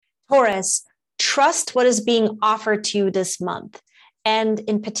Taurus, trust what is being offered to you this month. And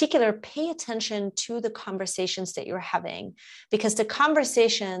in particular, pay attention to the conversations that you're having, because the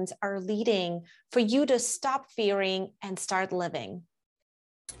conversations are leading for you to stop fearing and start living.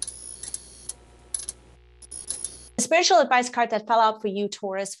 The spiritual advice card that fell out for you,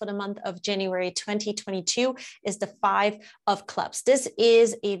 Taurus, for the month of January 2022 is the Five of Clubs. This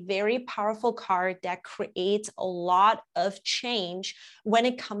is a very powerful card that creates a lot of change when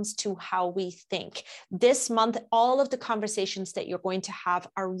it comes to how we think. This month, all of the conversations that you're going to have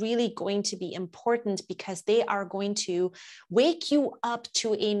are really going to be important because they are going to wake you up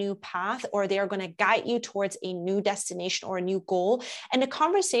to a new path, or they are going to guide you towards a new destination or a new goal. And the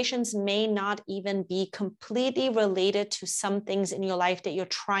conversations may not even be completely related to some things in your life that you're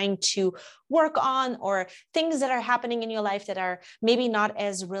trying to work on, or things that are happening in your life that are maybe not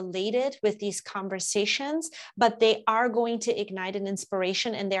as related with these conversations, but they are going to ignite an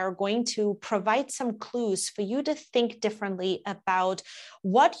inspiration, and they are going to provide some clues for you to think differently about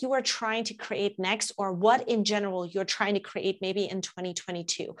what you are trying to create next, or what in general you're trying to create maybe in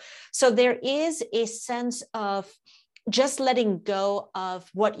 2022. So there is a sense of just letting go of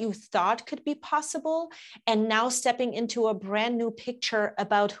what you thought could be possible and now stepping into a brand new picture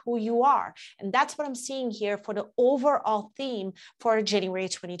about who you are. And that's what I'm seeing here for the overall theme for January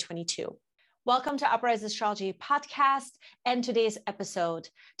 2022. Welcome to Uprise Astrology Podcast and today's episode.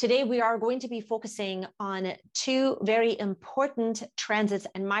 Today, we are going to be focusing on two very important transits,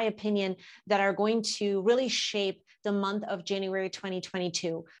 in my opinion, that are going to really shape the month of January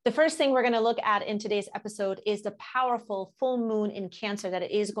 2022. The first thing we're going to look at in today's episode is the powerful full moon in Cancer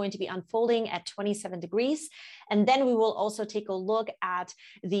that is going to be unfolding at 27 degrees. And then we will also take a look at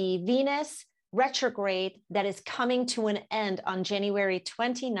the Venus retrograde that is coming to an end on January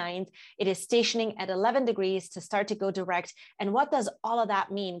 29th. It is stationing at 11 degrees to start to go direct. And what does all of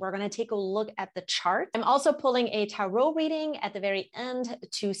that mean? We're going to take a look at the chart. I'm also pulling a tarot reading at the very end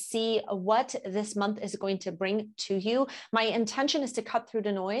to see what this month is going to bring to you. My intention is to cut through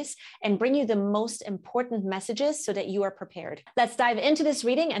the noise and bring you the most important messages so that you are prepared. Let's dive into this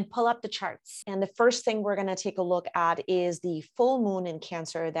reading and pull up the charts. And the first thing we're going to take a look at is the full moon in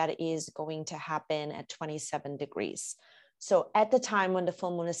Cancer that is going to happen at 27 degrees. So at the time when the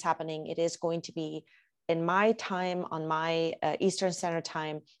full moon is happening, it is going to be in my time, on my Eastern Standard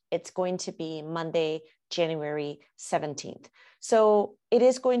Time, it's going to be Monday, January 17th. So it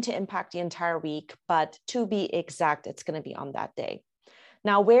is going to impact the entire week, but to be exact, it's going to be on that day.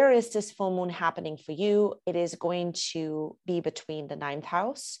 Now, where is this full moon happening for you? It is going to be between the 9th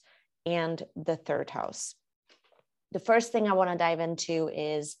house and the 3rd house. The first thing I want to dive into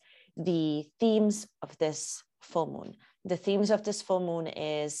is the themes of this full moon. The themes of this full moon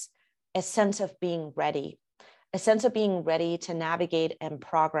is a sense of being ready, to navigate and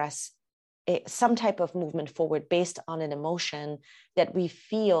progress some type of movement forward based on an emotion that we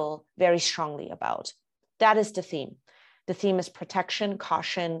feel very strongly about. That is the theme. The theme is protection,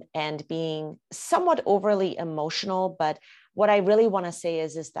 caution, and being somewhat overly emotional. But what I really want to say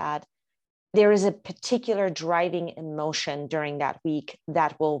is that there is a particular driving emotion during that week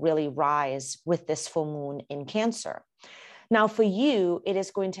that will really rise with this full moon in Cancer. Now, for you, it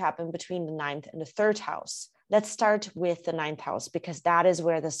is going to happen between the 9th and the 3rd house. Let's start with the 9th house because that is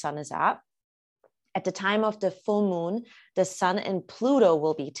where the sun is at. At the time of the full moon, the sun and Pluto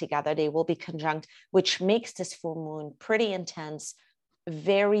will be together. They will be conjunct, which makes this full moon pretty intense,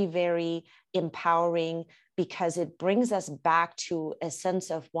 very, very empowering, because it brings us back to a sense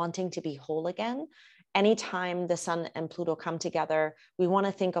of wanting to be whole again. Anytime the sun and Pluto come together, we want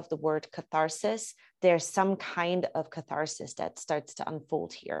to think of the word catharsis. There's some kind of catharsis that starts to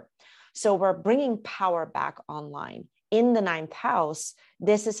unfold here. So we're bringing power back online. In the 9th house,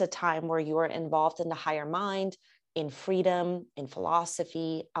 this is a time where you are involved in the higher mind, in freedom, in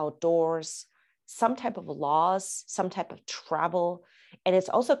philosophy, outdoors, some type of laws, some type of travel. And it's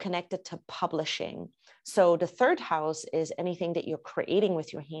also connected to publishing. So the 3rd house is anything that you're creating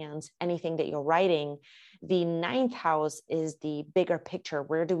with your hands, anything that you're writing. The 9th house is the bigger picture.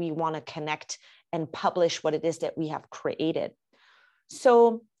 Where do we want to connect and publish what it is that we have created?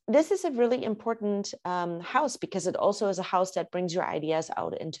 So this is a really important house because it also is a house that brings your ideas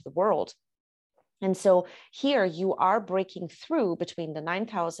out into the world. And so here you are breaking through between the 9th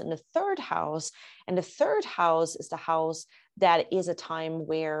house and the 3rd house. And the 3rd house is the house that is a time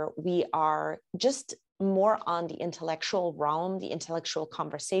where we are just more on the intellectual realm, the intellectual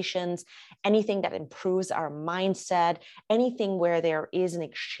conversations, anything that improves our mindset, anything where there is an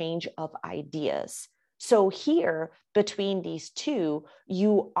exchange of ideas. So here, between these two,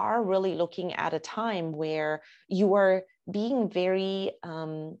 you are really looking at a time where you are being very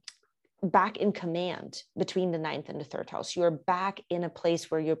back in command between the ninth and the third house. You're back in a place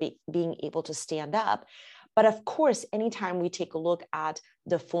where you're being able to stand up. But of course, anytime we take a look at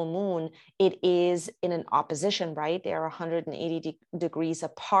the full moon, it is in an opposition, right? They are 180 degrees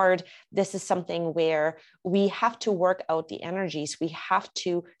apart. This is something where we have to work out the energies. We have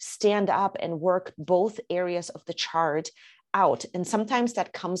to stand up and work both areas of the chart out. And sometimes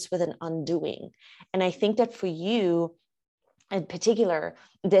that comes with an undoing. And I think that for you, in particular,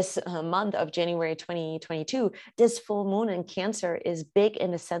 this month of January 2022, this full moon in Cancer is big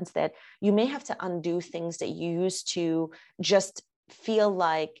in the sense that you may have to undo things that you used to just feel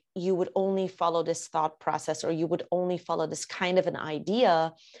like you would only follow this thought process, or you would only follow this kind of an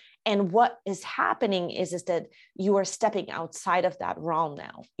idea. And what is happening is that you are stepping outside of that realm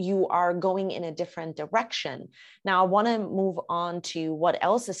now. You are going in a different direction. Now, I want to move on to what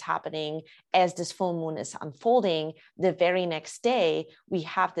else is happening as this full moon is unfolding. The very next day, we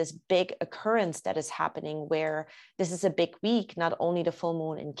have this big occurrence that is happening where this is a big week, not only the full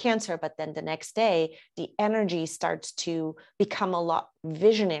moon in Cancer, but then the next day, the energy starts to become a lot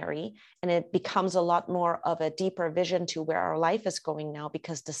visionary, and it becomes a lot more of a deeper vision to where our life is going now,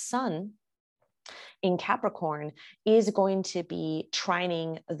 because the sun in Capricorn is going to be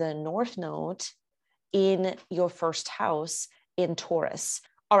trining the North Node in your first house in Taurus.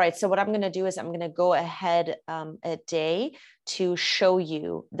 All right, so what I'm going to do is I'm going to go ahead a day to show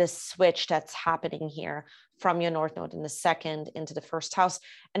you the switch that's happening here from your North Node in the second into the first house.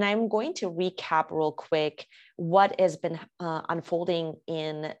 And I'm going to recap real quick what has been unfolding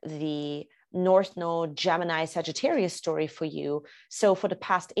in the North Node Gemini Sagittarius story for you. So for the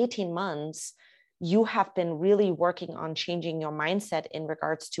past 18 months, you have been really working on changing your mindset in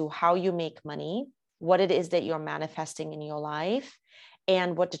regards to how you make money, what it is that you're manifesting in your life,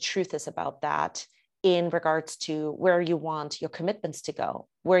 and what the truth is about that in regards to where you want your commitments to go,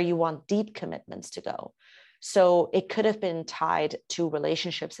 where you want deep commitments to go. So it could have been tied to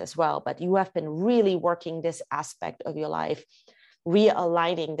relationships as well, but you have been really working this aspect of your life,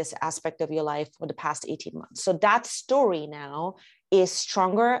 realigning this aspect of your life for the past 18 months. So that story now is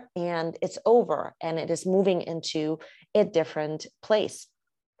stronger and it's over, and it is moving into a different place.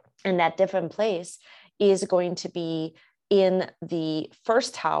 And that different place is going to be in the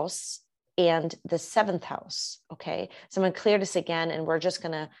first house and the seventh house. Okay. So I'm going to clear this again, and we're just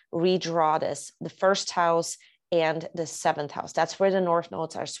going to redraw this, the first house and the seventh house. That's where the North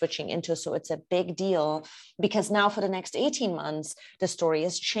Nodes are switching into. So it's a big deal, because now for the next 18 months, the story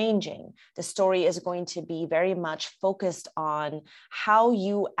is changing. The story is going to be very much focused on how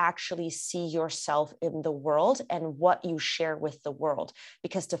you actually see yourself in the world and what you share with the world,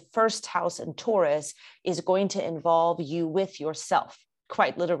 because the first house in Taurus is going to involve you with yourself,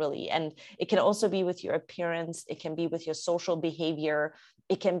 quite literally. And it can also be with your appearance. It can be with your social behavior.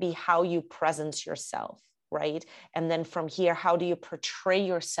 It can be how you present yourself, right? And then from here, how do you portray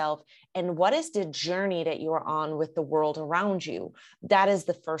yourself? And what is the journey that you're on with the world around you? That is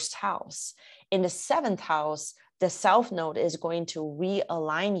the first house. In the seventh house, the South Node is going to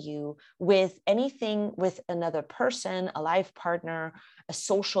realign you with anything with another person, a life partner, a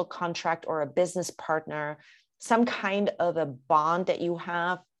social contract, or a business partner, some kind of a bond that you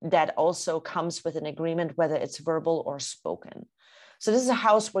have that also comes with an agreement, whether it's verbal or spoken. So this is a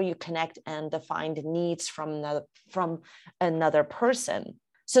house where you connect and define the needs from another person.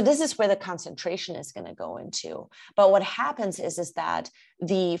 So this is where the concentration is going to go into. But what happens is that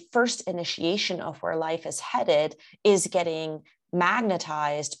the first initiation of where life is headed is getting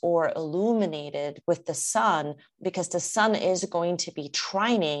magnetized or illuminated with the sun, because the sun is going to be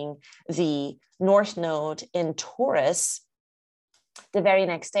trining the North Node in Taurus the very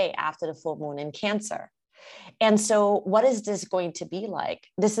next day after the full moon in Cancer. And so what is this going to be like?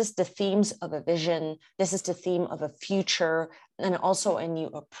 This is the themes of a vision. This is the theme of a future, and also a new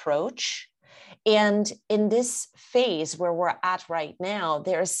approach. And in this phase where we're at right now,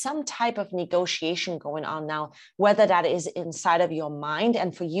 there is some type of negotiation going on now, whether that is inside of your mind.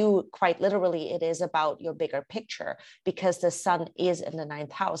 And for you, quite literally, it is about your bigger picture, because the sun is in the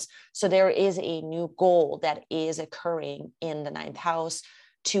ninth house. So there is a new goal that is occurring in the ninth house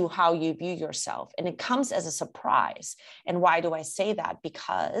to how you view yourself. And it comes as a surprise. And why do I say that?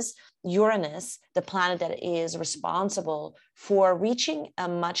 Because Uranus, the planet that is responsible for reaching a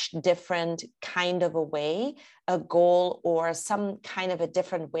much different kind of a way, a goal, or some kind of a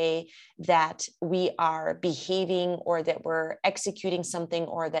different way that we are behaving, or that we're executing something,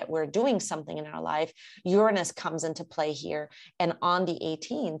 or that we're doing something in our life, Uranus comes into play here. And on the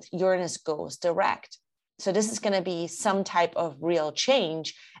 18th, Uranus goes direct. So this is going to be some type of real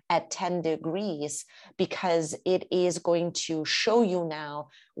change. at 10 degrees, because it is going to show you now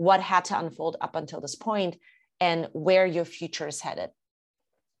what had to unfold up until this point and where your future is headed.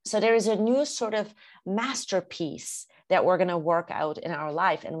 So there is a new sort of masterpiece that we're going to work out in our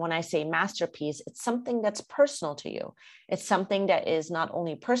life. And when I say masterpiece, it's something that's personal to you. It's something that is not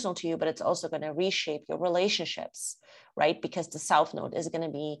only personal to you, but it's also going to reshape your relationships, right? Because the South Node is going to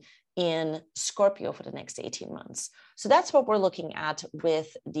be in Scorpio for the next 18 months. So that's what we're looking at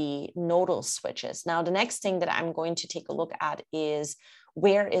with the nodal switches. Now, the next thing that I'm going to take a look at is,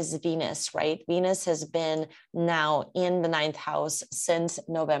 where is Venus, right? Venus has been now in the 9th house since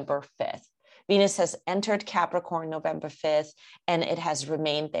November 5th. Venus has entered Capricorn November 5th, and it has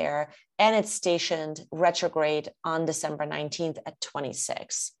remained there, and it's stationed retrograde on December 19th at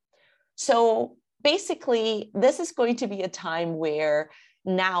 26. So basically, this is going to be a time where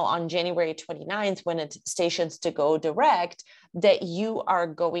now on January 29th, when it stations to go direct, that you are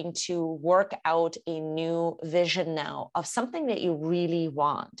going to work out a new vision now of something that you really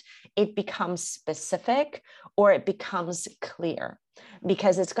want. It becomes specific, or it becomes clear,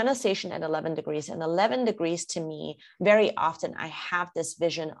 because it's going to station at 11 degrees. And 11 degrees to me, very often I have this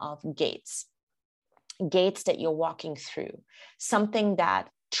vision of gates that you're walking through, something that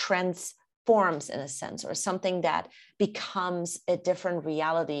transforms in a sense, or something that becomes a different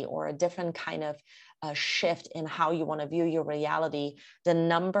reality, or a different kind of shift in how you want to view your reality. The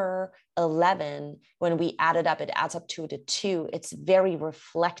number 11, when we add it up, it adds up to the 2. It's very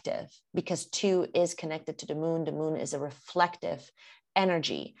reflective, because 2 is connected to the moon. The moon is a reflective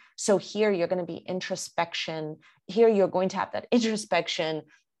energy. So here you're going to be introspection. Here you're going to have that introspection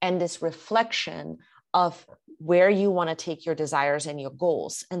and this reflection of where you want to take your desires and your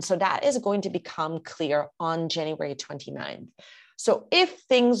goals. And so that is going to become clear on January 29th. So if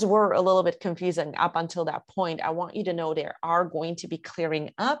things were a little bit confusing up until that point, I want you to know they are going to be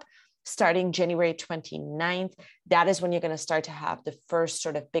clearing up starting January 29th. That is when you're going to start to have the first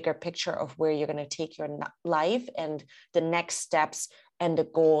sort of bigger picture of where you're going to take your life and the next steps and the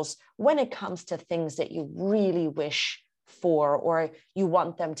goals when it comes to things that you really wish for, or you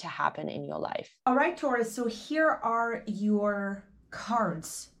want them to happen in your life. All right, Taurus. So here are your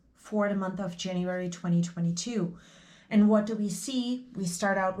cards for the month of January 2022. And what do we see? We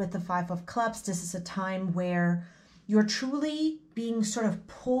start out with the 5 of Clubs. This is a time where you're truly being sort of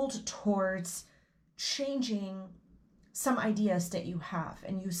pulled towards changing some ideas that you have.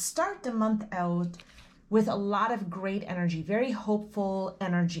 And you start the month out with a lot of great energy, very hopeful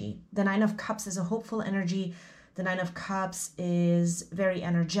energy. The 9 of Cups is a hopeful energy. The 9 of Cups is very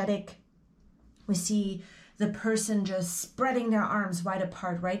energetic. We see the person just spreading their arms wide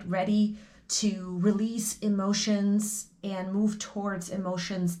apart, right? Ready to release emotions and move towards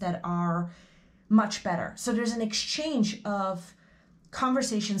emotions that are much better. So there's an exchange of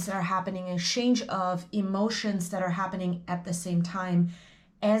conversations that are happening, an exchange of emotions that are happening at the same time,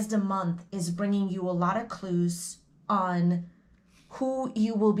 as the month is bringing you a lot of clues on who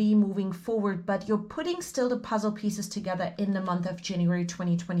you will be moving forward, but you're putting still the puzzle pieces together in the month of January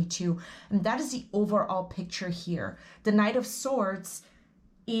 2022. And that is the overall picture here. The Knight of Swords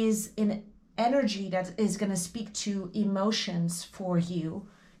is an energy that is going to speak to emotions for you.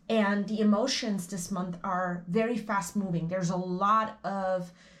 And the emotions this month are very fast moving. There's a lot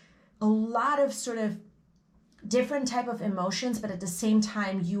of sort of different type of emotions, but at the same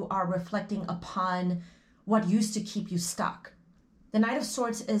time, you are reflecting upon what used to keep you stuck. The Knight of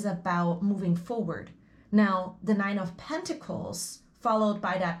Swords is about moving forward. Now, the 9 of Pentacles, followed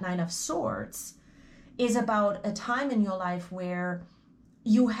by that 9 of Swords, is about a time in your life where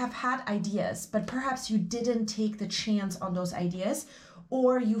you have had ideas, but perhaps you didn't take the chance on those ideas,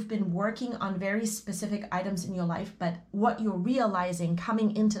 or you've been working on very specific items in your life, but what you're realizing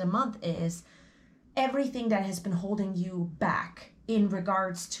coming into the month is everything that has been holding you back in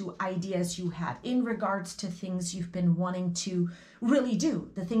regards to ideas you had, in regards to things you've been wanting to really do,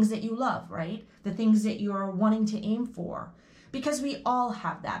 the things that you love, right? The things that you're wanting to aim for. Because we all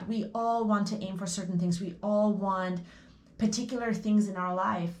have that. We all want to aim for certain things. We all want particular things in our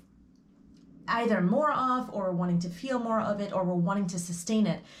life, either more of, or wanting to feel more of it, or we're wanting to sustain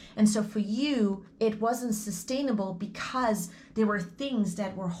it. And so for you, it wasn't sustainable because there were things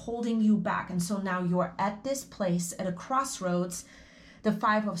that were holding you back. And so now you're at this place at a crossroads. The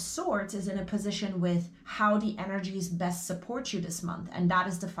 5 of Swords is in a position with how the energies best support you this month. And that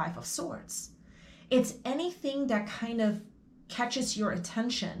is the 5 of Swords. It's anything that kind of catches your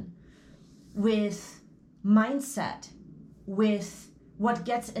attention with mindset, with what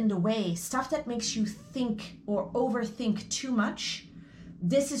gets in the way, stuff that makes you think or overthink too much.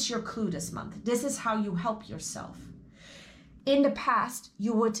 This is your clue this month. This is how you help yourself. In the past,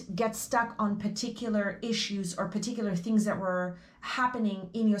 you would get stuck on particular issues or particular things that were happening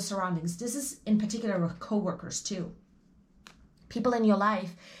in your surroundings. This is in particular with coworkers too. People in your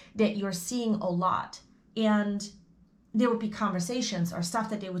life that you're seeing a lot, and there would be conversations or stuff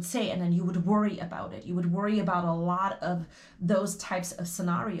that they would say, and then you would worry about it. You would worry about a lot of those types of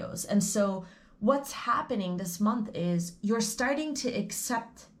scenarios. And so what's happening this month is you're starting to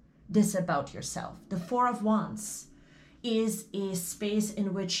accept this about yourself. The Four of Wands is a space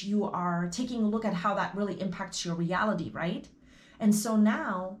in which you are taking a look at how that really impacts your reality, right? And so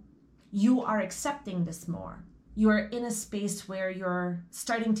now you are accepting this more. You're in a space where you're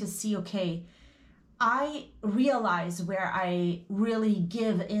starting to see, okay, I realize where I really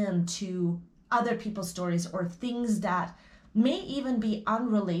give in to other people's stories or things that may even be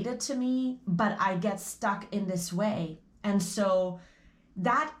unrelated to me, but I get stuck in this way. And so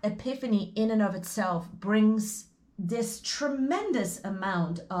that epiphany in and of itself brings this tremendous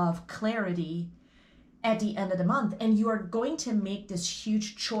amount of clarity at the end of the month. And you are going to make this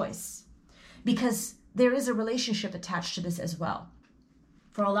huge choice because there is a relationship attached to this as well.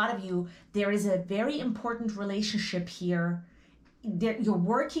 For a lot of you, there is a very important relationship here. You're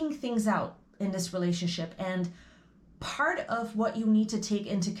working things out in this relationship. And part of what you need to take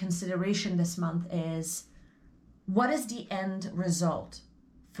into consideration this month is, what is the end result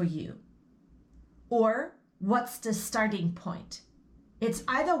for you? Or what's the starting point? It's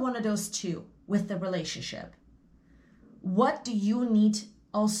either one of those two with the relationship. What do you need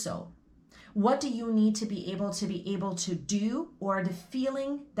also? What do you need to be able to do, or the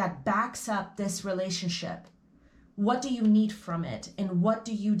feeling that backs up this relationship? What do you need from it? And what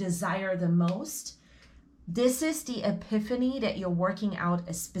do you desire the most? This is the epiphany that you're working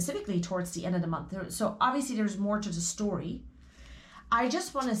out specifically towards the end of the month. So obviously there's more to the story. I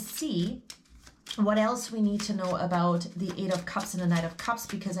just want to see what else we need to know about the Eight of Cups and the Knight of Cups,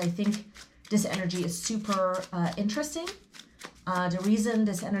 because I think this energy is super interesting. The reason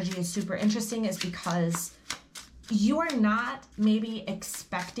this energy is super interesting is because you are not maybe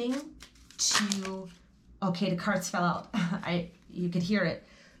expecting to, okay, the cards fell out. You could hear it.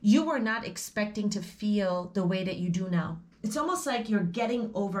 You were not expecting to feel the way that you do now. It's almost like you're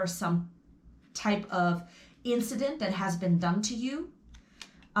getting over some type of incident that has been done to you.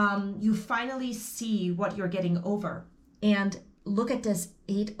 You finally see what you're getting over. And look at this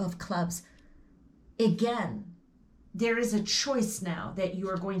Eight of Clubs. Again, there is a choice now that you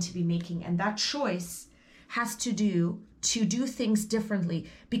are going to be making, and that choice has to do things differently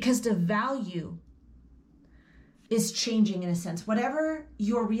because the value is changing in a sense. Whatever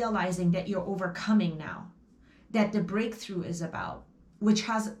you're realizing that you're overcoming now, that the breakthrough is about, which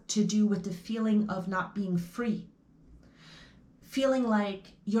has to do with the feeling of not being free, feeling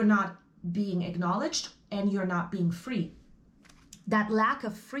like you're not being acknowledged and you're not being free. That lack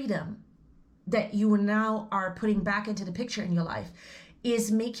of freedom that you now are putting back into the picture in your life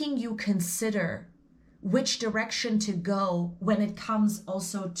is making you consider which direction to go when it comes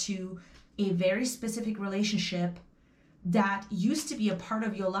also to a very specific relationship that used to be a part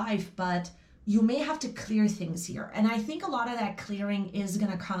of your life, but you may have to clear things here. And I think a lot of that clearing is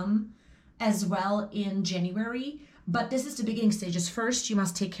going to come as well in January, but this is the beginning stages. First, you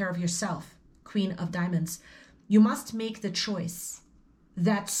must take care of yourself, Queen of Diamonds. You must make the choice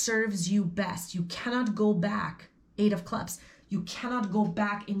that serves you best. You cannot go back, Eight of Clubs. You cannot go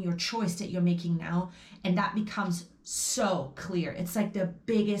back in your choice that you're making now. And that becomes so clear. It's like the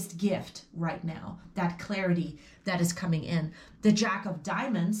biggest gift right now, that clarity that is coming in. The Jack of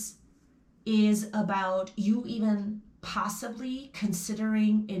Diamonds is about you even possibly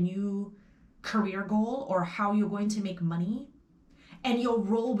considering a new career goal or how you're going to make money. And you'll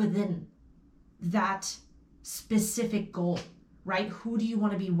roll within that specific goal. Right? Who do you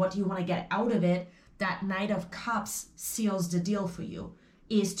want to be? What do you want to get out of it? That Knight of Cups seals the deal for you,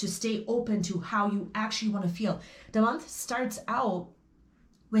 is to stay open to how you actually want to feel. The month starts out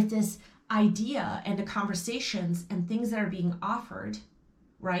with this idea and the conversations and things that are being offered,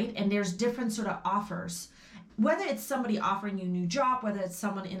 right? And there's different sort of offers. Whether it's somebody offering you a new job, whether it's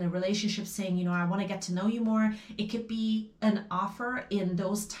someone in a relationship saying, I want to get to know you more. It could be an offer in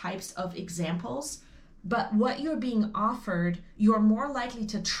those types of examples. But what you're being offered, you're more likely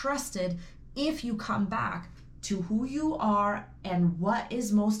to trust it if you come back to who you are and what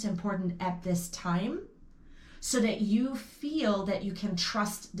is most important at this time, so that you feel that you can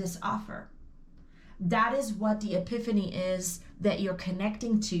trust this offer. That is what the epiphany is that you're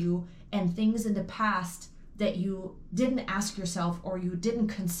connecting to, and things in the past that you didn't ask yourself or you didn't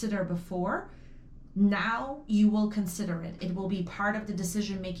consider before, now you will consider it. It will be part of the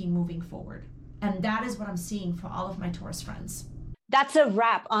decision making moving forward. And that is what I'm seeing for all of my Taurus friends. That's a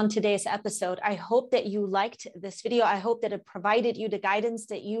wrap on today's episode. I hope that you liked this video. I hope that it provided you the guidance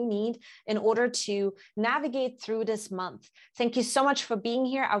that you need in order to navigate through this month. Thank you so much for being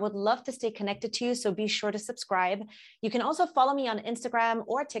here. I would love to stay connected to you, so be sure to subscribe. You can also follow me on Instagram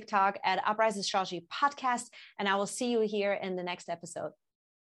or TikTok at Uprise Astrology Podcast, and I will see you here in the next episode.